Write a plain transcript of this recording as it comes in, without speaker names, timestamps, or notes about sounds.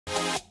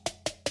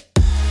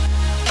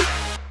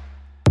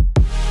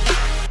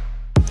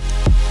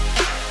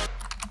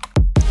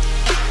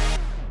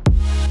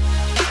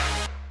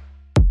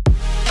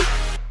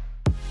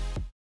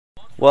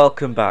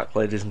Welcome back,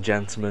 ladies and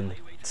gentlemen,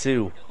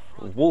 to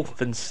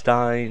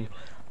Wolfenstein: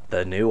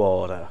 The New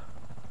Order.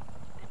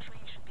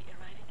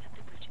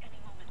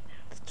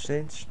 The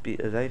train should be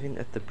arriving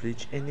at the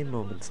bridge any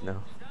moment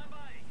now.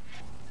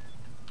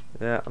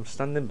 Yeah, I'm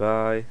standing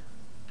by.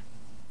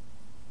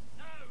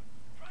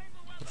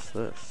 What's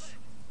this?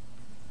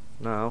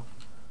 No.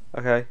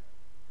 Okay.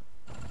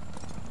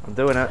 I'm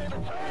doing it.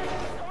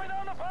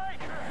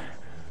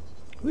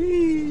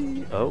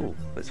 Whee! Oh,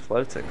 it's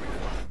floating.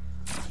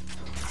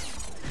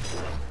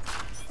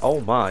 Oh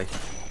my.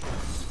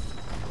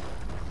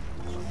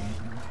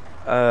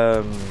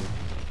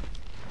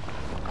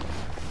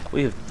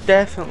 We have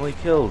definitely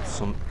killed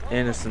some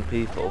innocent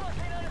people.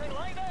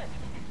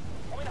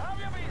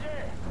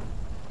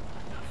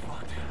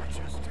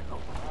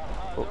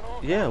 Oh,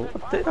 yeah,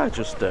 what did I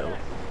just do?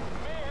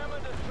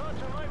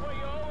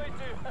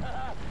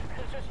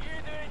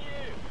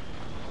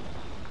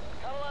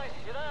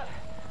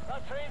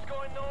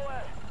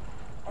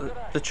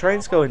 The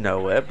train's going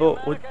nowhere,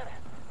 but we...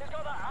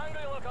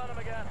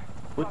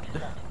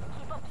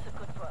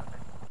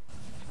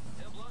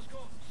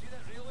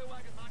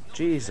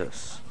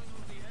 Jesus.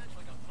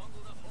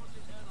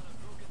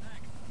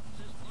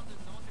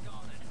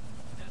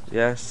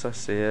 Yes, I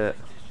see it.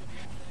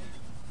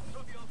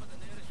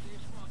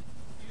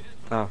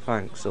 Oh,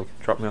 thanks. He'll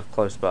drop me off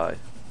close by.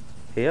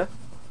 Here?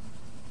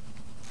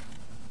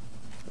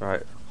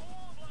 Right.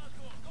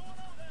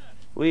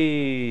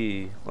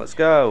 Whee! Let's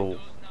go!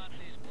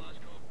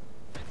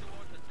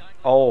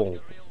 Oh.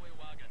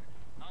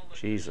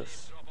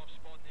 Jesus.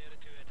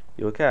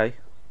 You okay?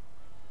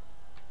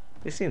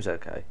 He seems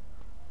okay.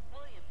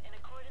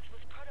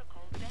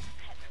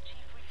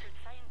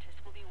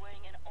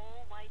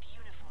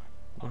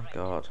 Oh my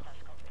God.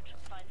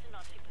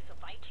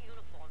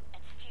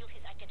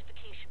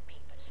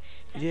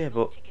 Yeah,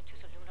 but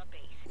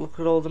look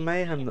at all the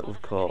mayhem that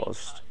we've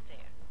caused.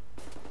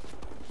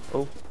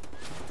 Oh.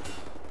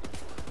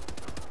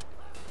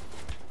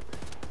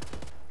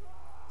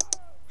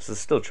 So they're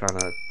still trying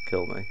to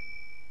kill me.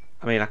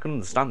 I mean, I can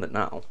understand it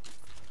now.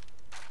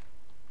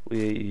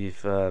 We've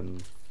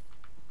done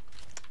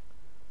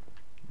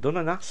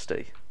a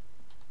nasty.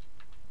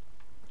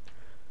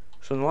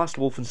 So in the last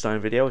Wolfenstein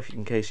video,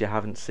 in case you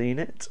haven't seen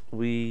it,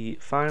 we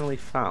finally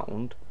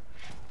found...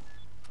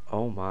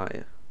 Oh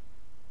my.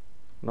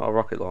 Not a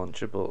rocket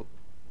launcher, but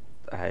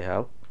hey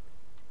ho.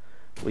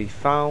 We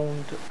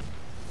found...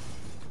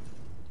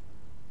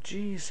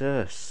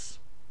 Jesus.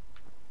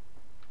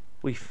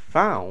 We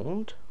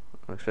found...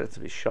 I expect it to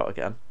be shot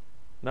again.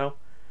 No?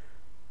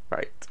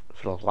 Right.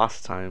 For the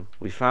last time,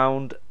 we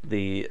found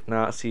the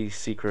Nazi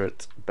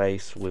secret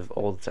base with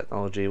all the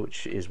technology,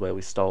 which is where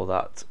we stole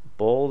that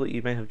ball that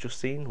you may have just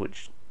seen,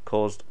 which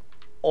caused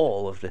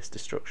all of this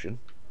destruction.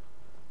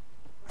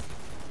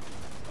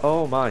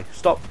 Oh my,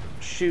 stop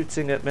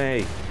shooting at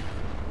me!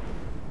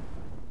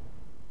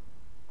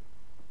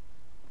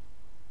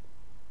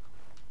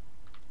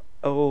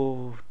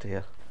 Oh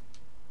dear.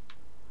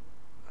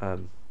 How?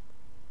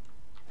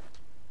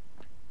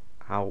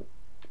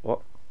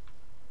 What?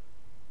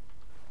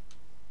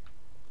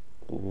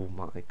 Oh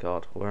my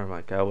God, where am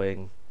I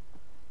going?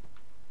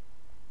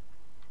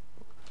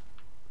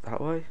 That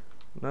way?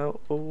 No,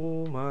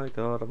 oh my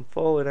God, I'm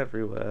falling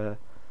everywhere.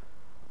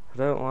 I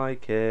don't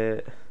like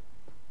it.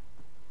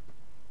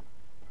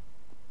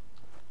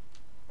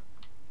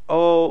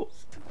 Oh!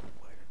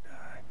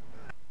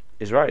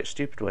 He's right,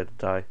 stupid way to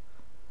die. Is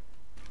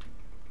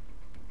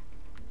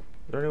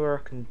there anywhere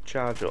I can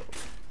charge up?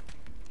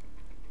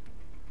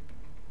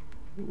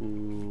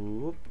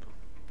 Whoop.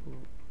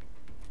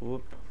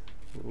 Whoop.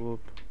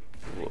 Whoop.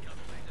 Whoop.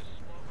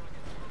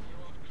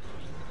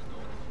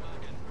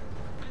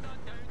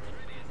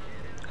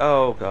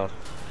 Oh God.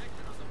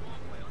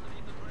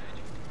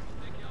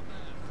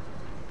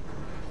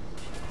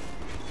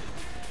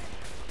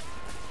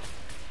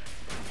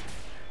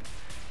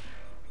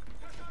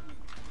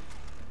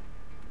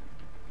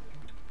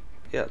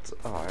 Yeah,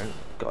 oh, I haven't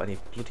got any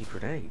bloody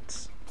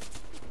grenades.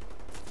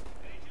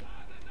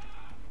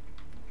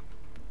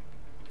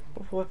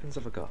 What weapons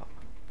have I got?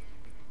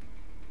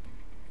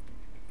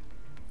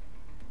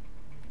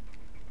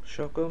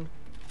 Shotgun?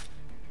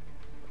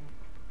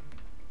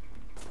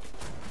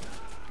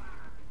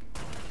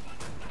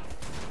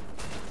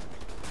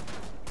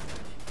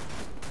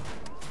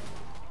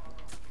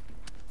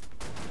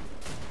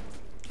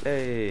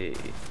 Hey!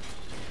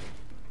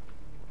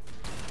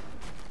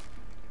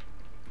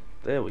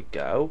 There we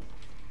go.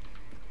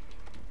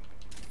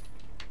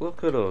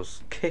 Look at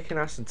us, kicking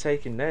ass and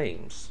taking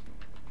names.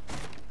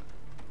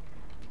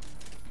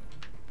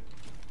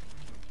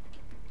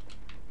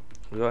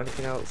 We got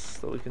anything else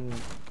that we can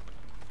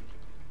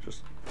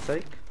just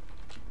take?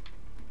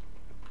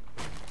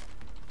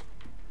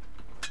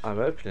 I'm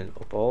opening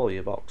up all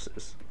your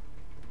boxes.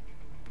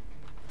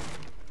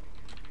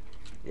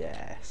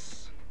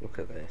 Yes, look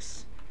at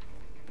this.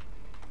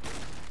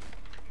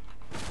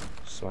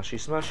 Smashy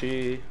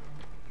smashy.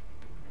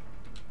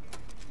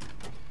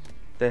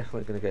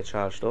 Definitely going to get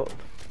charged up.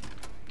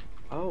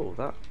 Oh,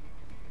 that.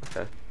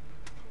 Okay.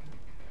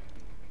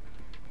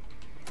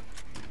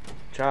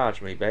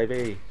 Charge me,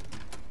 baby.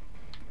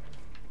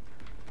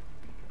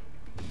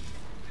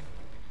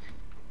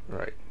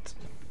 Right.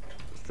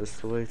 Is this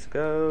the way to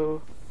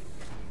go?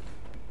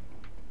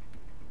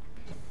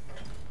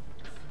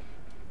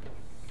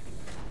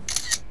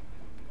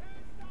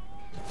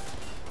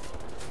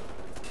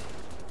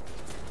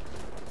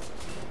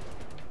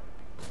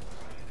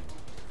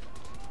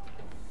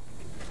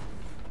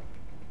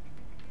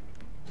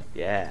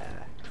 Yeah.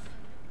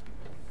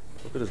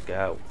 Look at us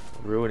go.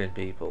 Ruining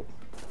people.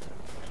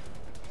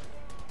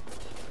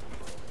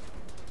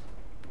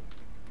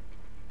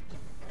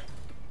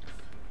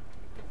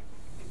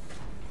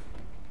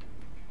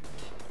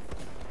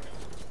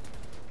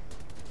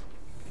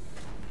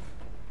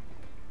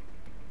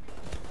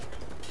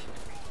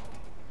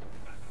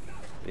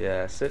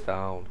 Yeah, sit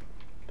down,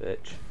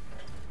 bitch.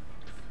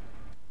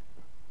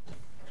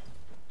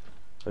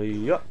 Oh,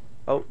 yeah.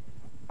 Oh,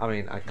 I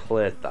mean, I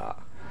cleared that.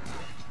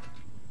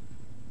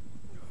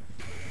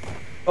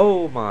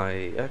 Oh my,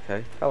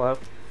 okay, hello.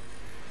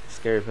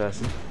 Scary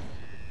person.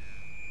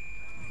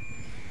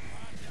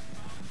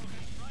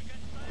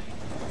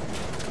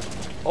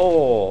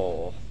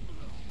 Oh.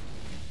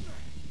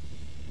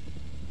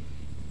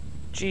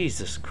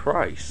 Jesus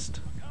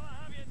Christ.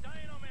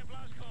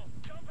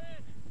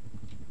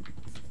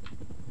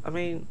 I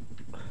mean,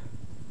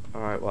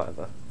 alright,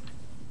 whatever.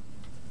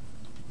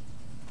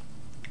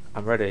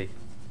 I'm ready.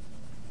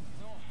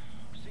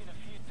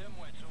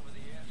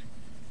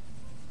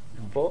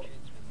 But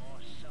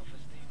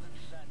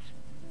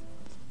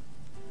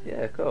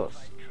yeah, of course.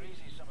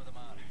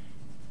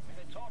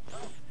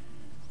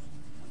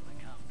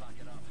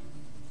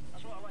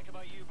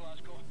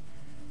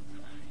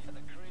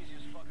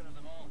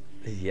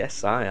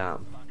 Yes, I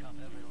am.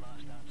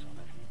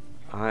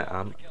 I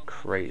am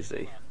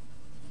crazy.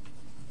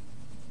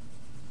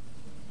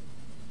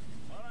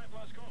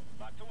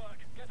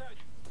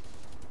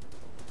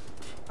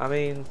 I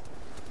mean,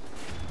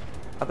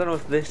 I don't know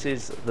if this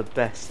is the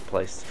best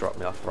place to drop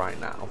me off right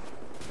now.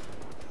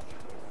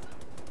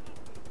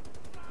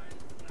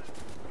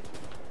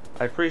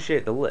 I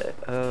appreciate the lit.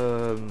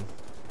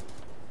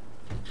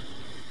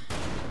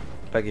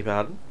 Beg your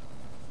pardon?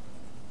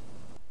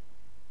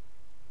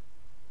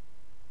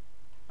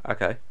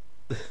 Okay.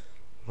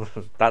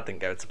 That didn't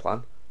go to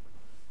plan.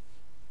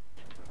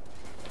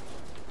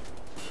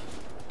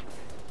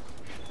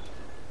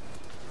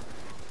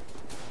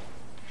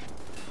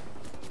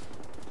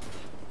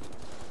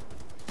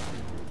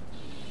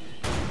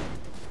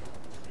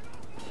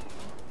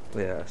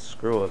 Yeah,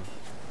 screw him.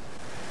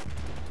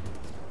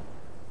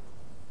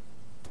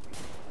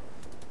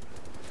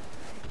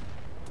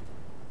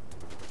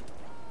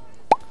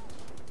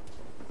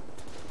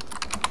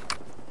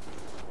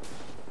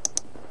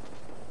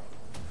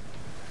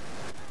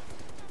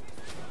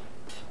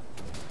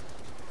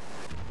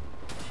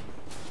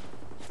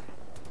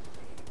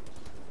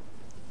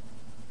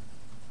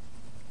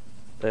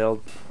 They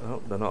all...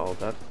 Oh, they're not all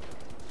dead.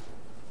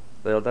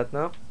 They all dead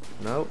now?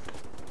 Nope.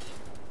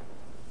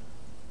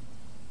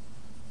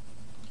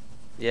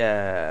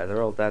 Yeah,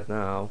 they're all dead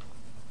now.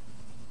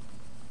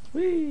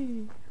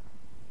 Whee!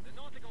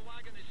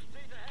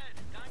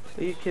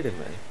 Are you kidding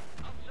me?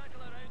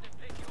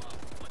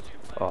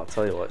 Oh, I'll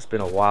tell you what, it's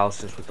been a while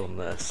since we've done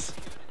this.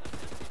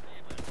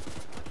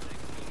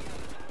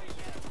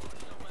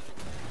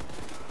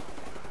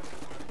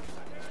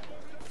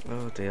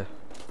 Oh dear.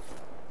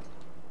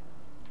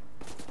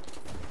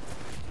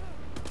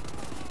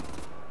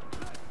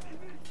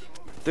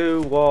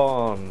 Do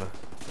one!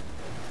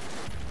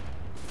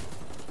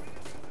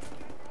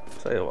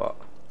 Tell you what.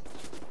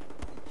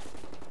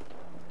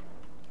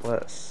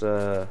 Let's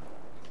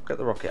get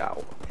the rocket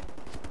out.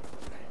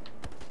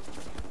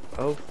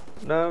 Oh,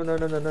 no, no,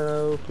 no, no,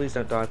 no. Please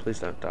don't die, please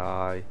don't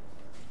die.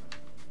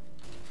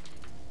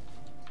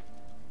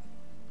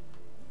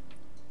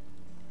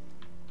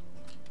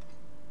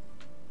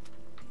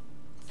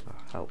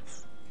 Oh,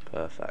 health.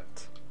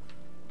 Perfect.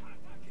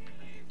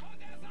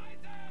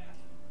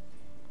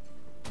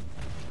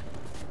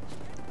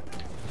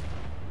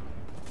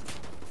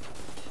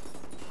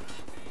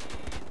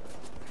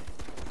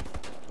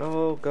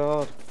 Oh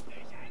god.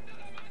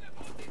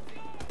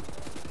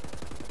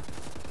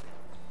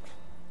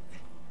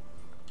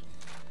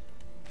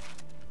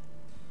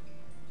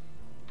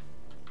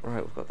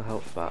 Right, we've got the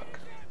health back.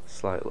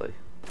 Slightly.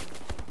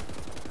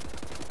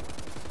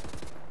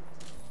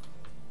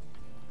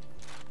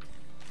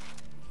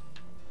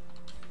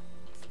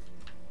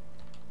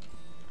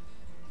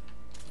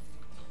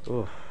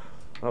 Oof,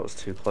 that was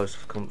too close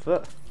for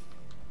comfort.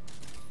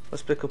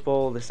 Let's pick up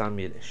all this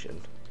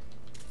ammunition.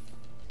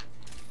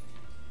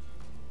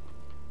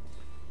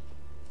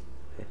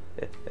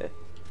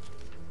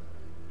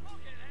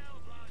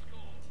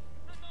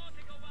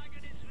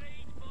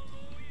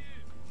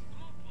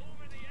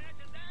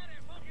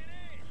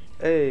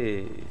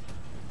 Hey,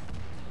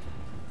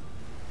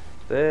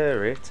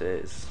 there it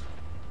is.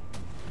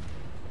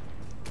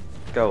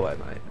 Go away,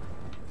 mate.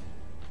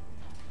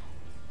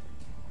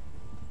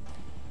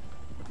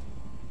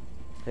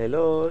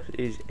 Hello,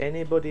 is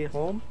anybody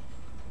home?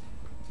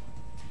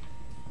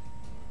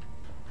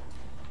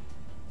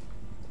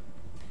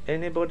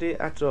 Anybody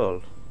at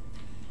all?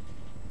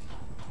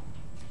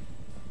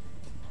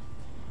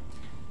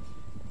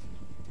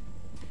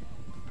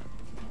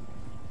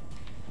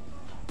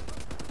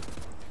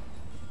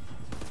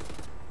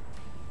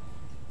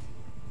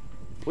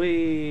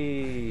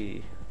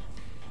 Whee!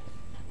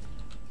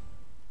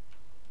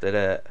 Did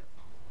it.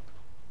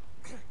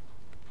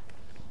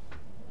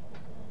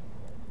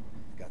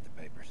 Got the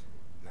papers.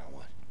 Now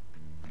what?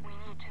 We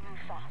need to move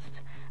fast.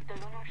 The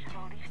lunar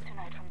shuttle leaves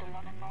tonight from the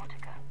London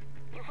Nautica.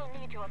 You will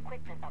need your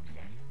equipment up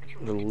there. But you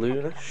The need to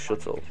lunar take it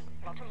shuttle.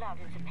 not allowed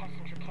in the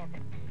passenger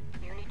cabin.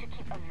 You need to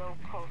keep a low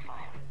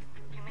profile.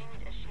 You may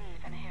need a shave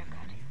and a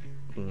haircut.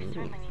 You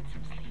certainly need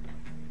some sleep.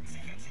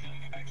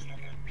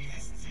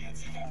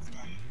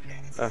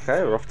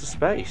 Okay, we're off to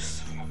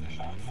space.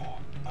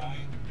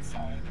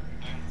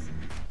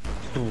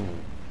 You'll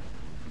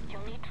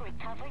need to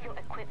recover your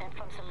equipment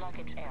from the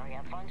luggage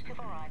area once you've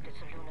arrived at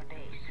the lunar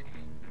base.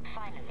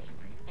 Finally,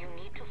 you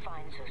need to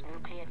find those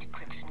nuclear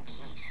decryption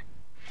keys.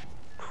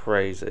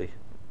 Crazy.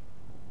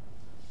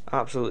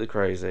 Absolutely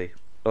crazy.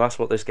 Well, that's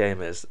what this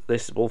game is.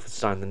 This is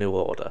Wolfenstein: The New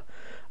Order.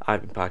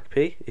 I've been Parker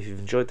P. If you've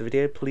enjoyed the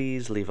video,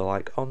 please leave a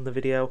like on the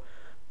video.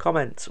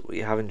 Comment what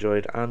you have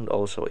enjoyed and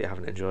also what you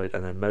haven't enjoyed,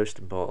 and then most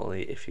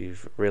importantly, if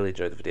you've really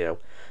enjoyed the video,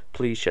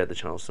 please share the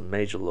channel some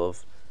major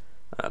love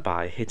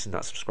by hitting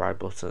that subscribe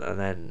button and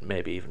then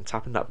maybe even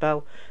tapping that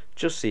bell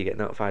just so you get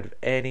notified of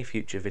any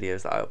future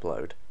videos that I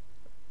upload.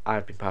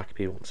 I've been Parker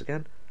P once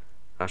again.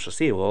 I shall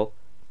see you all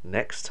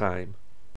next time.